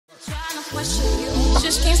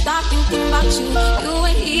Just can't stop thinking about you. You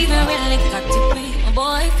ain't even really got to be my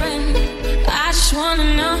boyfriend. I just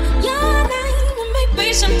wanna know your name and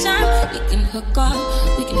maybe sometime we can hook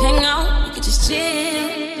up, we can hang out, we can just chill.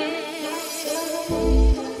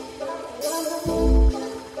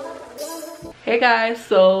 Hey guys,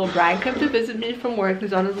 so Brian came to visit me from work.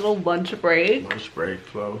 He's on his little lunch break. Lunch break,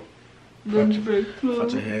 Flo. Lunch break, Flo. About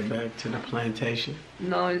to head back to the plantation.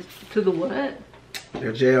 No, it's to the what?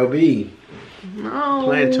 Your JLB. No.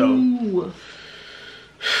 Planto.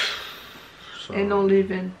 So, Ain't no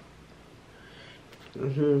leaving.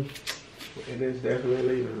 It is definitely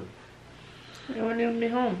leaving. You won't even be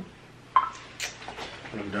home.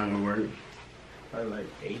 I'm done with work. Probably like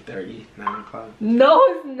 8:30, 9 o'clock. No,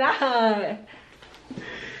 it's not.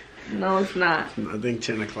 No, it's not. I think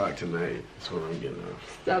 10 o'clock tonight. That's what I'm getting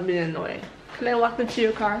off. Stop being annoying. Can I walk into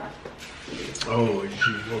your car? Oh,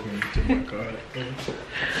 she's walking into my car.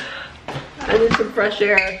 I need some fresh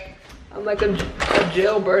air. I'm like a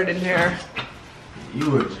jailbird in here.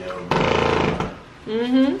 You a jailbird.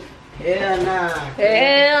 Hell nah.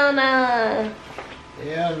 Hell nah.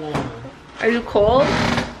 Hell nah. Are you cold?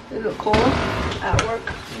 Is it cold at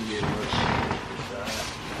work? I'm getting much.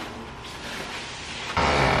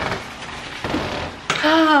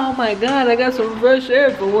 Oh my god, I got some fresh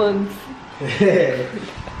air for once.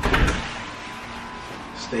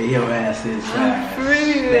 Stay your ass inside. I'm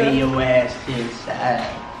free. Stay your ass inside.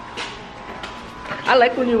 I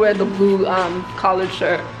like when you wear the blue collared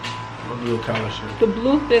shirt. What blue collar shirt? The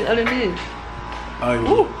blue thing underneath. Oh,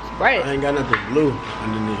 Ooh, it's bright. I ain't got nothing blue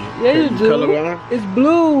underneath. Yeah, you do. Colorblind? It's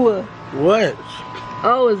blue. What?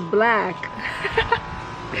 Oh, it's black.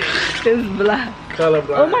 It's black.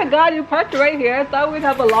 Colorblind. Oh my god, you parked right here. I thought we'd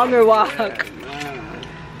have a longer walk. Nah.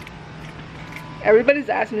 Everybody's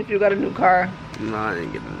asking if you got a new car. No, I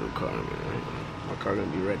didn't get a new car, man. My car gonna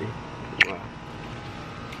be ready.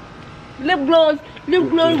 Lip gloss, lip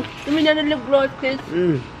gloss. Give me another lip gloss, please.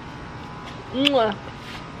 Mwah.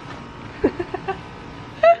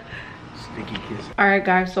 Sticky kiss. Alright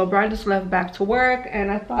guys, so Brian just left back to work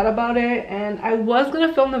and I thought about it and I was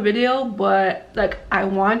gonna film the video, but like I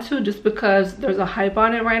want to just because there's a hype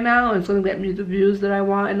on it right now and it's gonna get me the views that I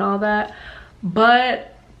want and all that.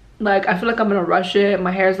 But like I feel like I'm gonna rush it.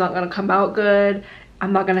 My hair's not gonna come out good.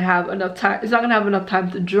 I'm not gonna have enough time. It's not gonna have enough time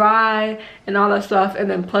to dry and all that stuff. And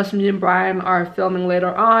then plus me and Brian are filming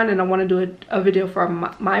later on and I want to do a video for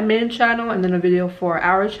my main channel and then a video for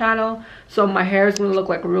our channel. So my hair is gonna look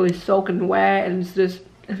like really soaking wet and it's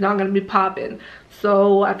not gonna be popping.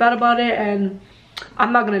 So I thought about it and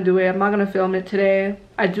I'm not gonna do it. I'm not gonna film it today.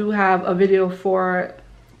 I do have a video for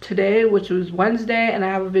today, which was Wednesday, and I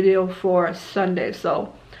have a video for Sunday.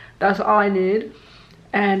 So that's all I need.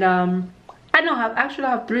 And I actually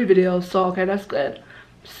have 3 videos, so okay, that's good.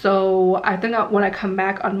 So I think when I come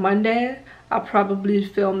back on Monday, I'll probably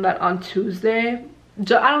film that on Tuesday. I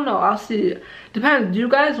don't know, I'll see. Depends. Do you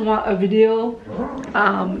guys want a video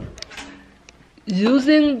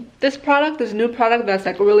using this product, this new product that's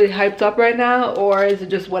like really hyped up right now, or is it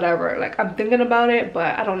just whatever? Like I'm thinking about it,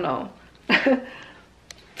 but I don't know.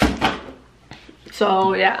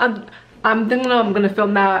 So yeah, I'm thinking I'm gonna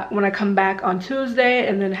film that when I come back on Tuesday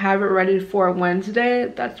and then have it ready for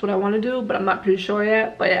Wednesday. That's what I want to do, but I'm not pretty sure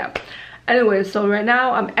yet. But yeah, anyway, so right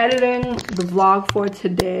now I'm editing the vlog for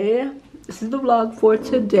today. This is the vlog for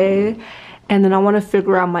today, and then I want to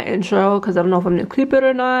figure out my intro because I don't know if I'm gonna clip it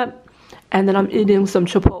or not. And then I'm eating some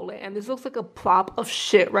Chipotle, and this looks like a plop of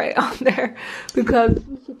shit right on there because this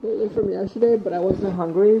was Chipotle from yesterday, but I wasn't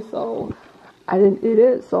hungry, so I didn't eat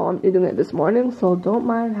it, so I'm eating it this morning. So don't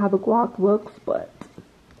mind how the guac looks, but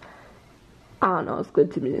I don't know, it's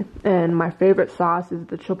good to me. And my favorite sauce is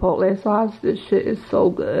the Chipotle sauce. This shit is so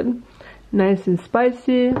good, nice and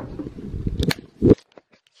spicy. So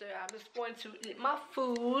yeah, I'm just going to eat my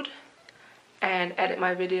food and edit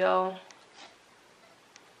my video.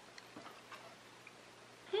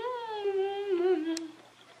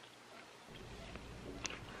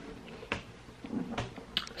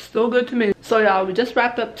 Still good to me. So y'all, we just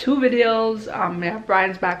wrapped up 2 videos. Yeah,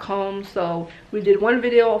 Brian's back home, so we did 1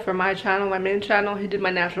 video for my channel, my main channel. He did my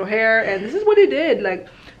natural hair, and this is what he did. Like,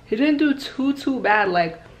 he didn't do too bad.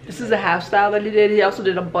 Like, this is a half style that he did. He also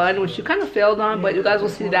did a bun, which he kind of failed on, but you guys will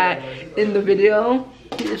see that in the video.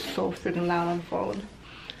 He is so freaking loud on the phone.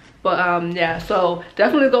 But yeah, so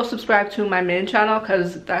definitely go subscribe to my main channel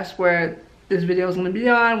because that's where this video is going to be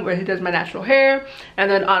on, where he does my natural hair.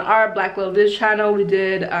 And then on our Black Lil Viz channel, we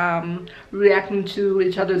did reacting to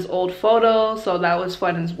each other's old photos, so that was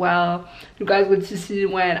fun as well. You guys get to see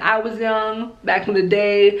when I was young, back in the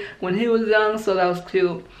day when he was young, so that was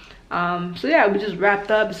cute. So yeah, we just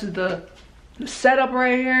wrapped up. This is the the setup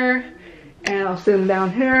right here, and I'll sit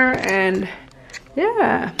down here, and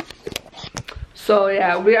yeah. So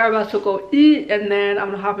yeah, we are about to go eat, and then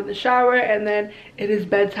I'm gonna hop in the shower, and then it is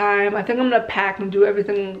bedtime. I think I'm gonna pack and do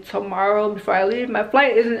everything tomorrow before I leave. My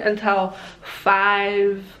flight isn't until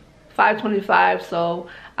 5:25, so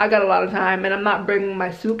I got a lot of time, and I'm not bringing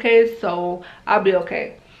my suitcase, so I'll be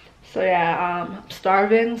okay. So yeah, I'm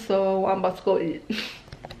starving, so I'm about to go eat.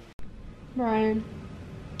 Brian.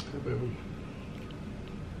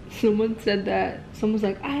 Someone said that. Someone's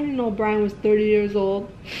like, I didn't know Brian was 30 years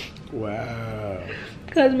old. Wow.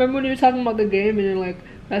 Because remember when you were talking about the game and you're like,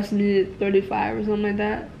 that's me at 35 or something like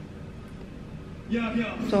that?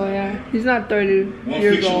 So yeah, he's not 30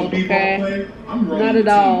 years old, okay? Not at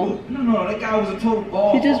all. No, that guy was a total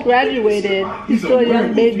ball. He just graduated. He's still a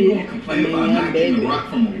young baby.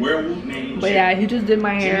 But yeah, he just did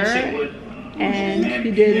my hair. And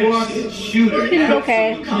he did. He did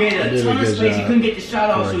okay. He couldn't get the shot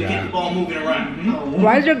off, so he kept the ball moving around.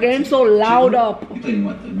 Why is your game so loud up? You played in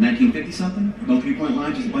what, the 1950 something? No 3-point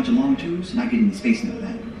line, just a bunch of long twos? Not getting the space into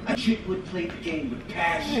that. A chick would play the game with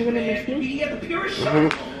passion. Are you gonna miss me? He had the purest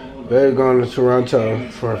shot. We're going to Toronto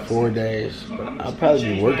for 4 days, but I'll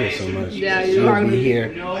probably be working so much. Yeah, you are be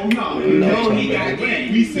here. No, he got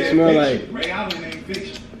win. You smell like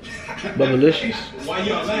Bubblicious. Why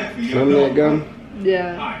y'all laughing? Remember that gum?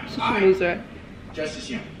 Yeah, such a loser. Justice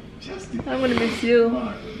Young. I'm gonna miss you.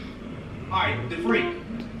 Alright, the freak.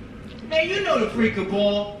 Man, you know the freak of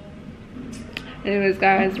ball. Anyways,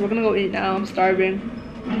 guys, we're gonna go eat now. I'm starving.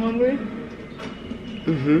 You hungry?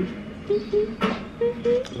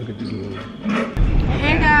 Look at this little.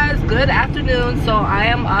 Hey guys, good afternoon. So I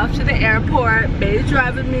am off to the airport. Bae's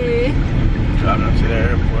driving me. Driving up to the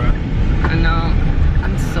airport. I know.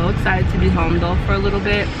 I'm so excited to be home though for a little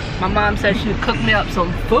bit. My mom said she'd cook me up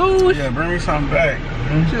some food. Yeah, bring me something back.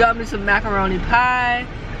 She got me some macaroni pie,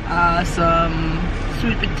 some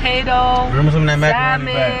sweet potato, Bring me some of that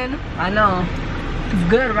macaroni salmon. back. I know. It's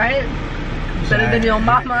good, right? Better than your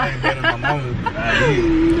mama. Better than my mama.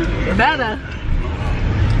 Better.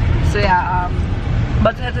 So yeah,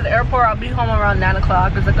 about to head to the airport. I'll be home around 9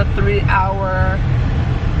 o'clock. It's like a 3-hour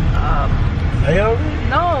Layover?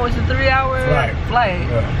 no, it's a 3-hour flight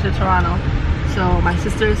to Toronto. So my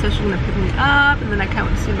sister said she's gonna pick me up, and then I can't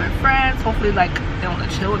wait to see my friends. Hopefully, like, they want to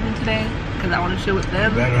chill with me today, because I want to chill with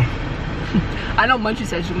them. Better. I know Munchie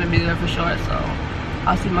said she's gonna be there for sure, so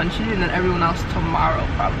I'll see Munchie and then everyone else tomorrow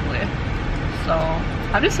probably. So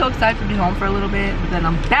I'm just so excited to be home for a little bit. But then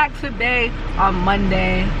I'm back today on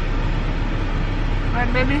Monday. Right,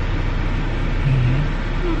 baby?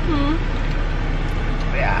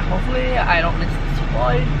 But yeah, hopefully I don't miss this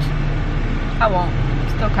flight. I won't.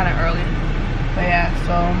 It's still kind of early. But yeah,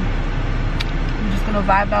 so I'm just gonna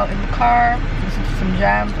vibe out in the car, listen to some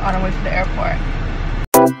jams on our way to the airport.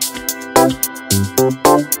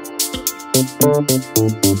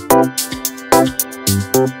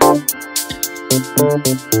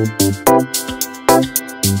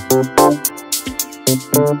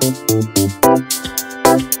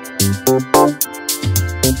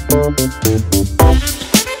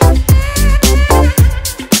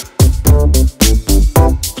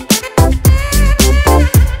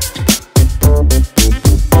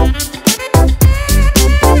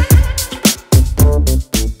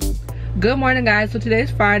 Good morning, guys. So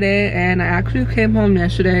today's Friday and I actually came home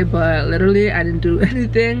yesterday, but literally I didn't do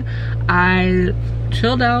anything. I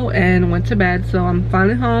chilled out and went to bed, so I'm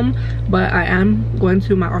finally home. But I am going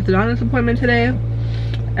to my orthodontist appointment today,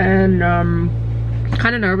 and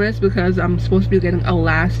kind of nervous because I'm supposed to be getting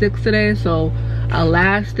elastics today. So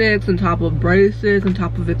elastics on top of braces on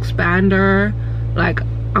top of expander. Like,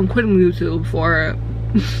 I'm quitting YouTube for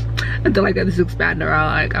until I get this expander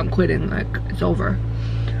out. Like, I'm quitting. Like, it's over.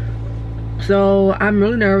 So I'm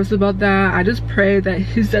really nervous about that. I just pray that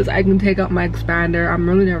he says I can take out my expander. I'm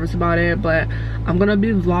really nervous about it, but I'm gonna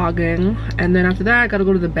be vlogging, and then after that I gotta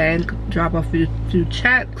go to the bank, drop off a few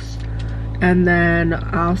checks, and then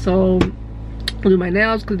I also do my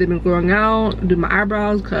nails because they've been growing out, do my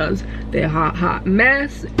eyebrows because they're a hot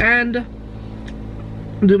mess, and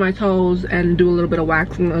do my toes and do a little bit of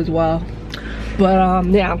waxing as well. But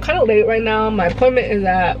yeah, I'm kind of late right now. My appointment is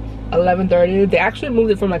at 11:30. They actually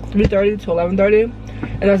moved it from like 3:30 to 11:30,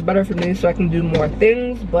 and that's better for me so I can do more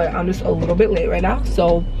things, but I'm just a little bit late right now.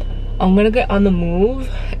 So I'm gonna get on the move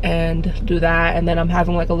and do that, and then I'm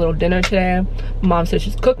having like a little dinner today. Mom said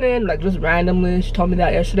she's cooking, like, just randomly. She told me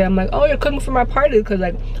that yesterday. I'm like, oh, you're cooking for my party, because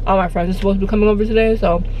like all my friends are supposed to be coming over today.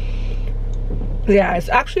 So Yeah, it's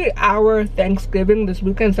actually our Thanksgiving this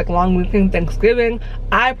weekend. It's like long weekend Thanksgiving.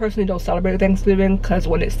 I personally don't celebrate Thanksgiving because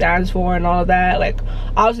what it stands for and all of that, like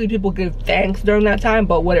obviously people give thanks during that time,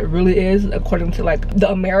 but what it really is, according to like the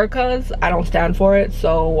Americas, I don't stand for it,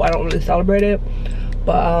 so I don't really celebrate it.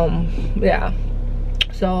 But yeah,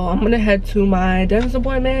 so I'm gonna head to my dentist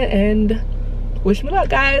appointment and wish me luck,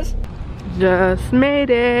 guys. Just made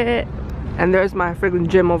it. And there's my freaking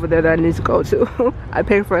gym over there that I need to go to. I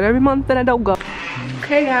pay for it every month and I don't go.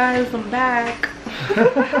 Okay guys, I'm back.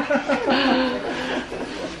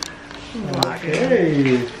 Okay.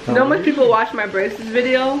 You know how much people watch my braces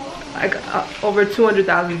video? Like over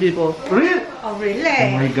 200,000 people. Really? Oh, really?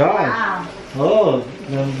 Oh my god. Wow. Oh,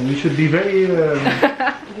 we should be very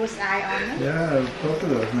Was I on it? yeah,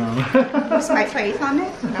 popular now. Was my face on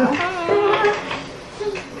it? No.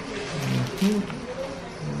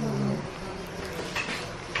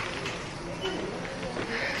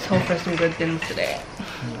 Let's hope for some good things today.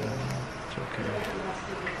 It's okay.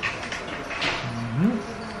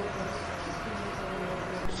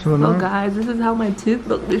 So now, So guys, this is how my teeth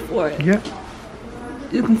looked before it. yeah,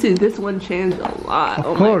 You can see this one changed a lot. of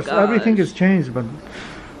Oh course, my gosh. everything is changed, but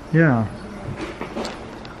yeah.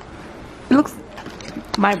 It looks,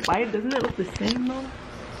 my bite, doesn't it look the same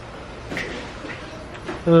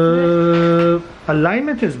though?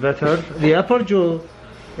 Alignment is better. The upper jaw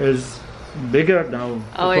is bigger now.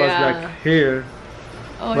 Oh, it was yeah. like here,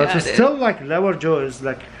 Oh but yeah, it's it is. still like lower jaw is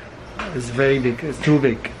like very big. It's too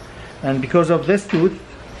big, and because of this tooth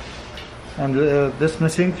and this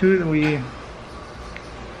missing tooth,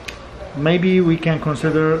 maybe we can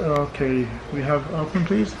consider. Okay, we have open,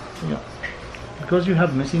 please. Yeah, because you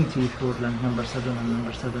have missing teeth for like number 7 and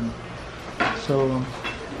number 7, so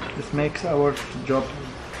this makes our job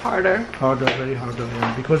harder. very harder,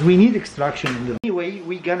 yeah, because we need extraction in the anyway.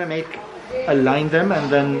 We gonna align them, and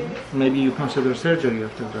then maybe you consider surgery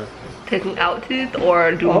after that. Taking out teeth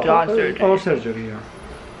or doing jaw surgery? Or surgery, yeah.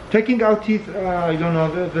 Taking out teeth, I don't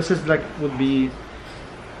know. This is like would be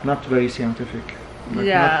not very scientific. Like,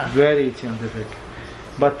 Yeah. Not very scientific,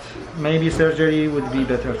 but maybe surgery would be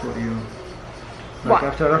better for you. Like Why?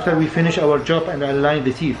 after we finish our job and align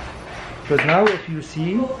the teeth, because now if you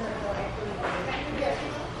see.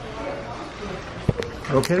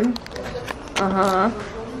 Okay. Uh-huh.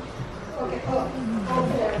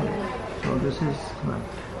 So this is like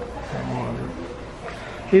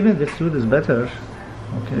even this tooth is better.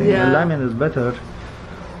 Okay. Yeah. Alignment is better.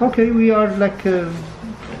 Okay, we are like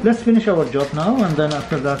let's finish our job now, and then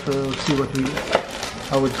after that see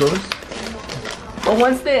how it goes. But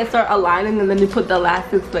once they start aligning and then you put the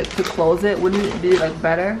elastics like to close it, wouldn't it be like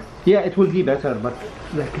better? Yeah, it will be better, but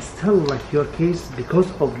like still like your case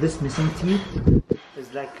because of this missing teeth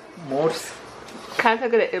is like more. Can't I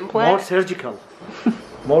get an implant? More surgical.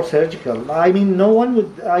 More surgical. I mean, no one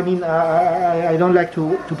would. I mean, I don't like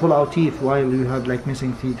to pull out teeth while you have like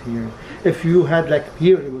missing teeth here. If you had like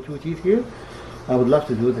here 2 teeth here, I would love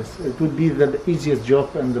to do this. It would be the easiest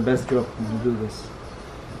job and the best job to do this,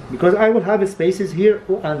 because I will have spaces here,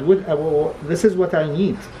 and this is what I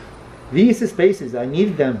need. These spaces, I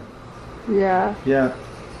need them. Yeah. Yeah.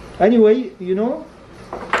 Anyway, you know.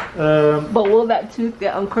 But will that tooth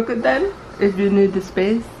get uncrooked then? If you need the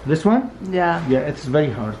space? This one? Yeah. Yeah, it's very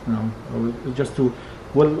hard now. Just to,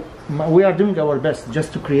 well, we are doing our best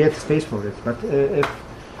just to create space for it. But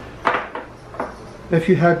if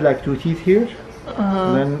you had like 2 teeth here,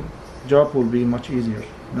 then job will be much easier.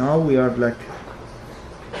 Now we are like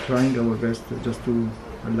trying our best just to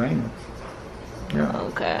align it. Yeah.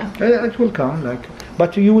 Okay. It will come like,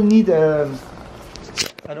 but you will need an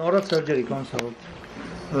oral surgery consult.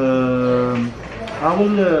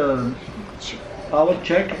 I will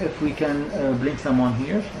check if we can bring someone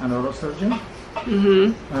here, an oral surgeon,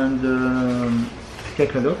 and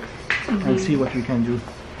take a look and see what we can do.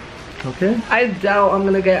 Okay? I doubt I'm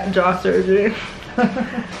gonna get jaw surgery.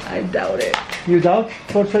 I doubt it. You doubt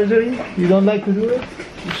for surgery? You don't like to do it?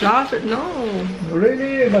 Jaw surgery? No.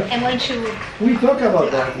 Really? But And when you we talked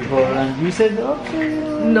about that before, and you said okay.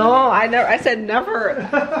 No, I never. I said never.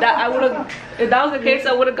 That I would have. If that was the case,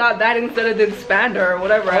 I would have got that instead of the expander or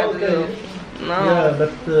whatever I had to do. No. Yeah,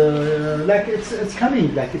 but like it's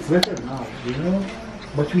coming, like it's better now, you know.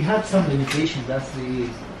 But we have some limitations. That's the.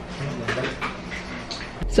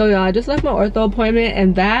 So yeah, I just left my ortho appointment,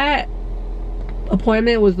 and that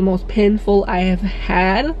appointment was the most painful I have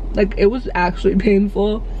had. Like, it was actually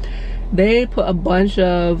painful. They put a bunch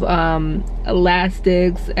of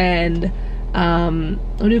elastics and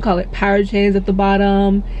what do you call it, power chains at the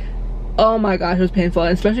bottom. Oh my gosh, it was painful,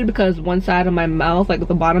 especially because one side of my mouth, like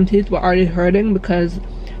the bottom teeth, were already hurting because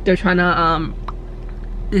they're trying to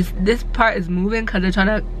this part is moving because they're trying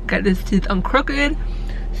to get this teeth uncrooked.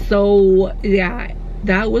 So yeah,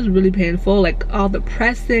 that was really painful. Like all the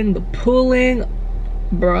pressing, the pulling,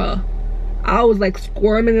 bruh. I was like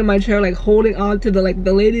squirming in my chair, like holding on to the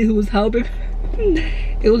lady who was helping.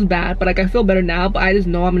 It was bad, but like I feel better now. But I just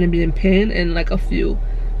know I'm gonna be in pain in like a few.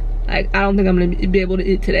 Like I don't think I'm gonna be able to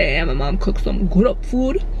eat today. And my mom cooked some good up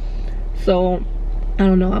food, so I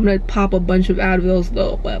don't know. I'm gonna pop a bunch of Advils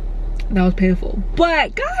though, but that was painful.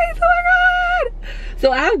 But guys, oh my god!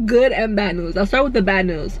 So I have good and bad news. I'll start with the bad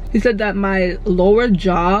news. He said that my lower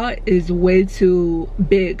jaw is way too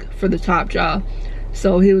big for the top jaw.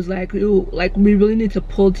 So he was like, "Ooh, like we really need to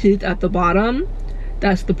pull teeth at the bottom.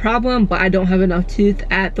 That's the problem, but I don't have enough teeth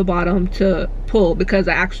at the bottom to pull because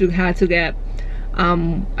I actually had to get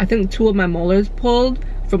I think 2 of my molars pulled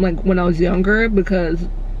from like when I was younger because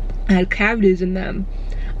I had cavities in them.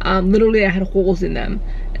 Literally I had holes in them,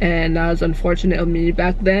 and that was unfortunate of me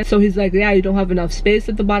back then. So he's like, yeah, you don't have enough space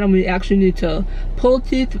at the bottom. We actually need to pull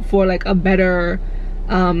teeth for like a better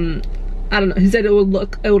I don't know, he said it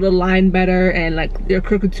would align better, and like your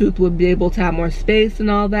crooked tooth would be able to have more space and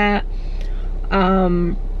all that.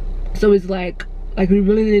 So he's like we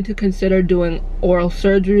really need to consider doing oral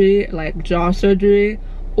surgery, like jaw surgery,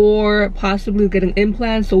 or possibly getting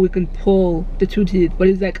implants so we can pull the 2 teeth. But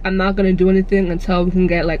he's like, I'm not gonna do anything until we can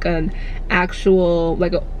get like an actual,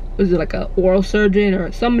 like a, was it like a oral surgeon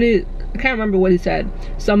or somebody, I can't remember what he said,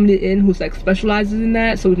 somebody in who's like specializes in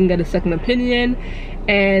that, so we can get a second opinion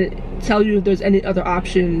and tell you if there's any other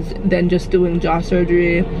options than just doing jaw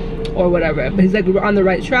surgery or whatever. But he's like, we're on the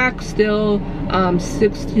right track still.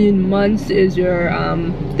 16 months is your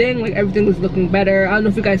thing. Like everything is looking better. I don't know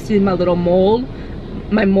if you guys see my little mold,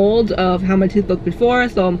 my mold of how my teeth looked before.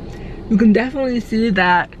 So you can definitely see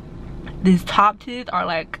that these top teeth are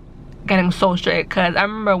like getting so straight, because I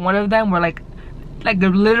remember one of them were like they're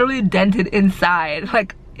literally dented inside,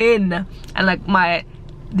 like in, and like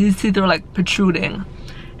these teeth are like protruding.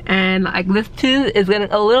 And like this tooth is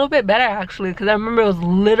getting a little bit better actually, because I remember it was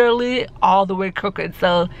literally all the way crooked.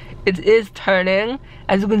 So it is turning.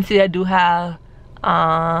 As you can see, I do have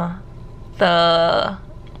the,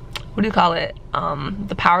 what do you call it,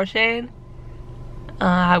 the power chain.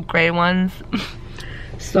 I have gray ones.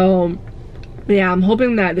 So yeah, I'm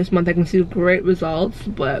hoping that this month I can see great results.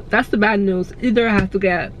 But that's the bad news. Either I have to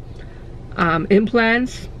get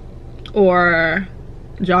implants or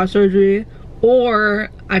jaw surgery, or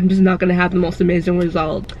I'm just not gonna have the most amazing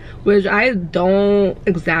result, which I don't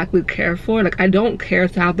exactly care for. Like I don't care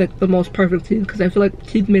to have like the most perfect teeth, because I feel like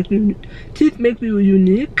teeth make me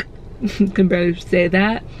unique. Can barely say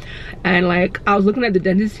that. And like I was looking at the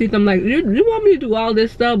dentist's teeth, I'm like, you want me to do all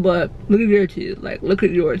this stuff, but look at your teeth. Like look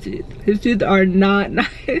at your teeth. His teeth are not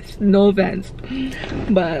nice. No offense,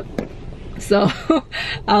 but so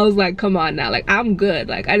I was like, come on now, like I'm good.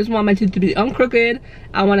 Like I just want my teeth to be uncrooked.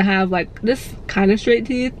 I want to have like this kind of straight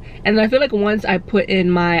teeth. And I feel like once I put in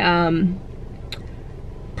my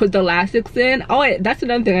put the elastics in, oh wait, that's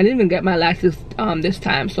another thing, I didn't even get my elastics this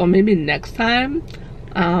time, so maybe next time.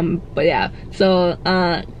 But yeah, so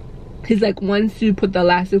he's like, once you put the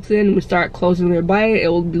elastics in, we start closing your bite, it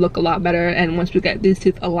will look a lot better. And once we get these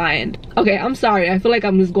teeth aligned. Okay, I'm sorry, I feel like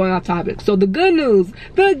I'm just going off topic. So the good news,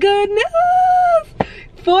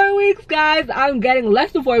 4 weeks, guys. I'm getting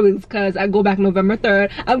less than 4 weeks because I go back November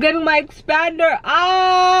 3rd. I'm getting my expander.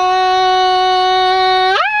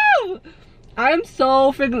 I'm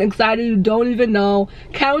so freaking excited, you don't even know.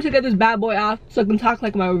 Can't wait to get this bad boy off so I can talk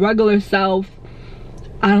like my regular self.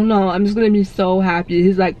 I don't know, I'm just gonna be so happy.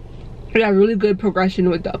 He's like, we got really good progression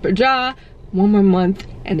with the upper jaw. 1 more month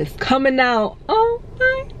and it's coming out. Oh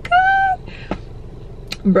my god,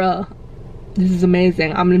 bruh, this is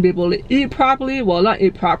amazing. I'm gonna be able to eat properly. Well, not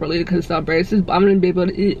eat properly because it's not braces, but I'm gonna be able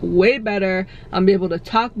to eat way better. I'm gonna be able to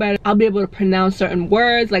talk better. I'll be able to pronounce certain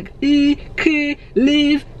words like e, ki,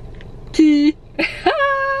 leave, t.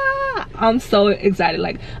 I'm so excited.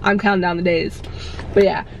 Like I'm counting down the days. But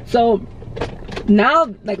yeah, so now,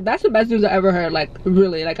 like, that's the best news I ever heard. Like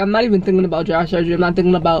really, like I'm not even thinking about jaw surgery. I'm not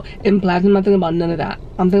thinking about implants. I'm not thinking about none of that.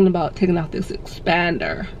 I'm thinking about taking out this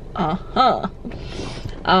expander.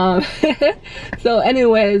 So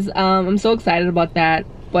anyways, I'm so excited about that.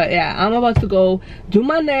 But yeah, I'm about to go do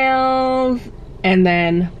my nails and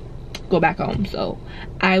then go back home. So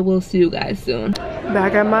I will see you guys soon.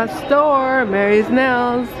 Back at my store, Mary's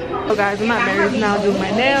Nails. So guys, I'm at Mary's now doing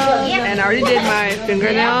my nails, and I already did my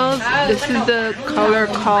fingernails. This is the color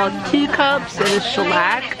called Teacups, and it's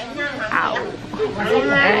shellac. Ow.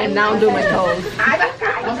 And now I'm doing my toes.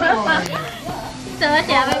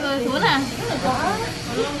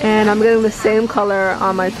 And I'm getting the same color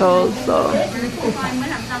on my toes, so.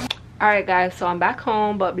 Alright guys, so I'm back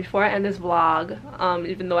home, but before I end this vlog,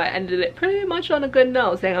 even though I ended it pretty much on a good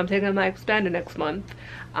note, saying I'm taking my expander next month,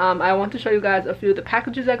 I want to show you guys a few of the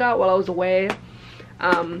packages I got while I was away.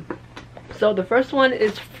 So the first one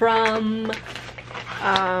is from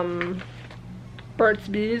Burt's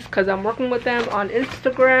Bees, because I'm working with them on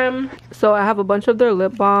Instagram. So I have a bunch of their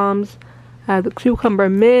lip balms. I have the cucumber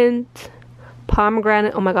mint,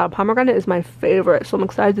 pomegranate. Oh my god, pomegranate is my favorite, so I'm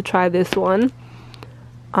excited to try this one.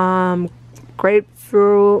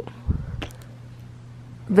 Grapefruit,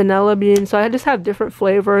 vanilla bean. So I just have different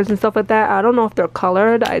flavors and stuff like that. I don't know if they're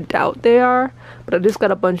colored, I doubt they are, but I just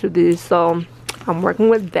got a bunch of these, so I'm working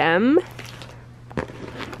with them.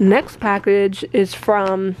 Next package is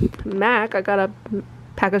from MAC. I got a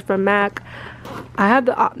package from MAC. I have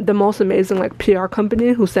the most amazing like PR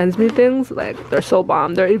company who sends me things. Like, they're so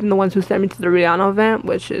bomb. They're even the ones who sent me to the Rihanna event,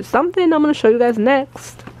 which is something I'm gonna show you guys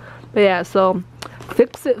next. But yeah, so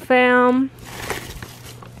Fix It fam.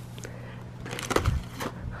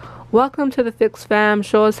 Welcome to the Fix fam.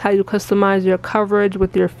 Show us how you customize your coverage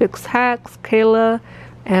with your Fix hacks, Kayla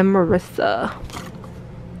and Marissa.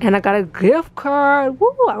 And I got a gift card.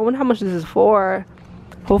 Woo! I wonder how much this is for.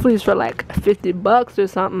 Hopefully it's for like 50 bucks or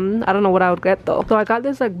something. I don't know what I would get though. So I got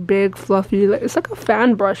this like big fluffy, like, it's like a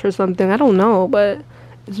fan brush or something. I don't know, but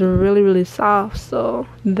it's really, really soft. So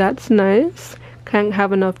that's nice. Can't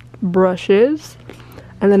have enough brushes.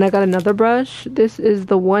 And then I got another brush. This is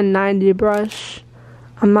the 190 brush.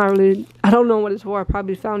 I don't know what it's for.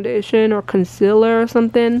 Probably foundation or concealer or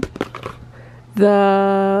something.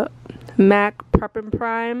 The MAC Prep and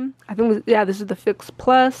Prime. I think, yeah, this is the Fix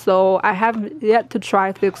Plus. So I have yet to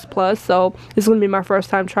try Fix Plus. So this is going to be my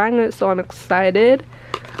first time trying it. So I'm excited.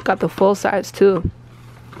 Got the full size too.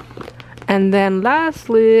 And then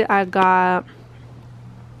lastly, I got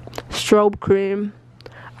strobe cream.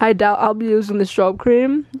 I doubt I'll be using the strobe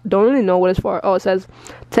cream. Don't really know what it's for. Oh, it says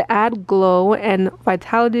to add glow and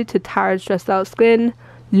vitality to tired, stressed out skin.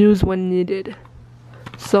 Use when needed.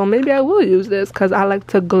 So maybe I will use this because I like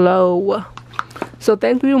to glow. So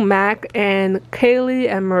thank you, MAC and Kaylee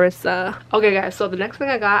and Marissa. Okay guys, so the next thing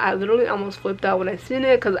I got, I literally almost flipped out when I seen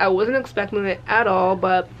it because I wasn't expecting it at all,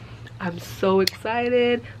 but I'm so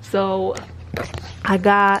excited. So I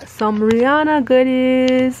got some Rihanna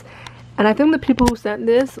goodies. And I think the people who sent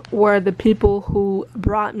this were the people who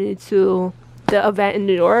brought me to the event in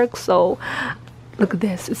New York. So look at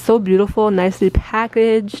this. It's so beautiful, nicely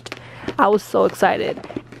packaged. I was so excited.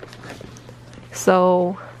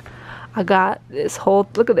 So I got this whole,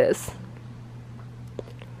 look at this.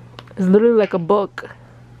 It's literally like a book.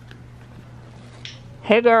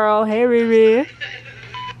 Hey girl, hey Riri.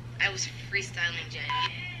 I was freestyling, Jenny.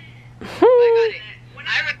 I got it.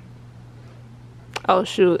 Oh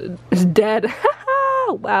shoot, it's dead.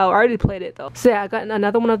 Wow, I already played it though. So yeah, I got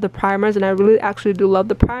another one of the primers, and I really actually do love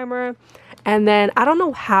the primer. And then I don't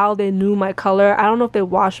know how they knew my color. I don't know if they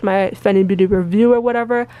watched my Fenty Beauty review or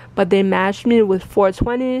whatever, but they matched me with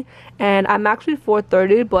 420, and I'm actually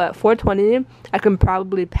 430, but 420 I can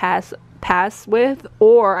probably pass with,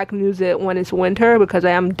 or I can use it when it's winter because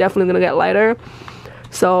I am definitely gonna get lighter.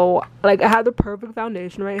 So like, I have the perfect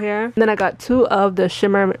foundation right here. And then I got 2 of the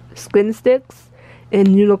shimmer skin sticks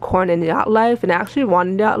in Unicorn and Yacht Life, and I actually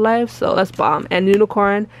wanted Yacht Life, so that's bomb. And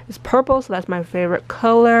Unicorn is purple, so that's my favorite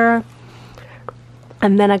color.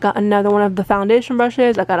 And then I got another one of the foundation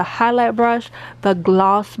brushes. I got a highlight brush, the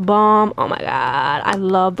Gloss Bomb. Oh my god, I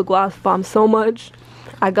love the Gloss Bomb so much.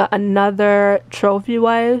 I got another Trophy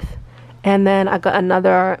Wife, and then I got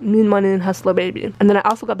another Mean Money and Hustler Baby. And then I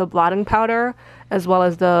also got the blotting powder as well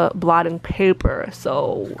as the blotting paper.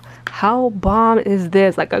 So how bomb is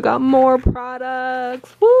this? Like, I got more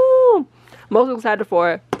products. Woo! Most excited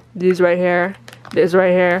for these right here, this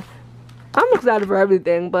right here. I'm excited for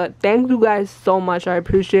everything, but thank you guys so much. I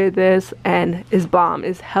appreciate this, and it's bomb.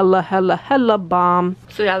 It's hella bomb.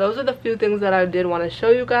 So yeah, those are the few things that I did want to show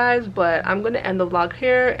you guys, but I'm gonna end the vlog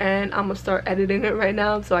here, and I'm gonna start editing it right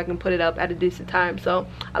now so I can put it up at a decent time. So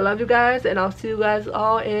I love you guys, and I'll see you guys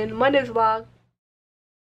all in Monday's vlog.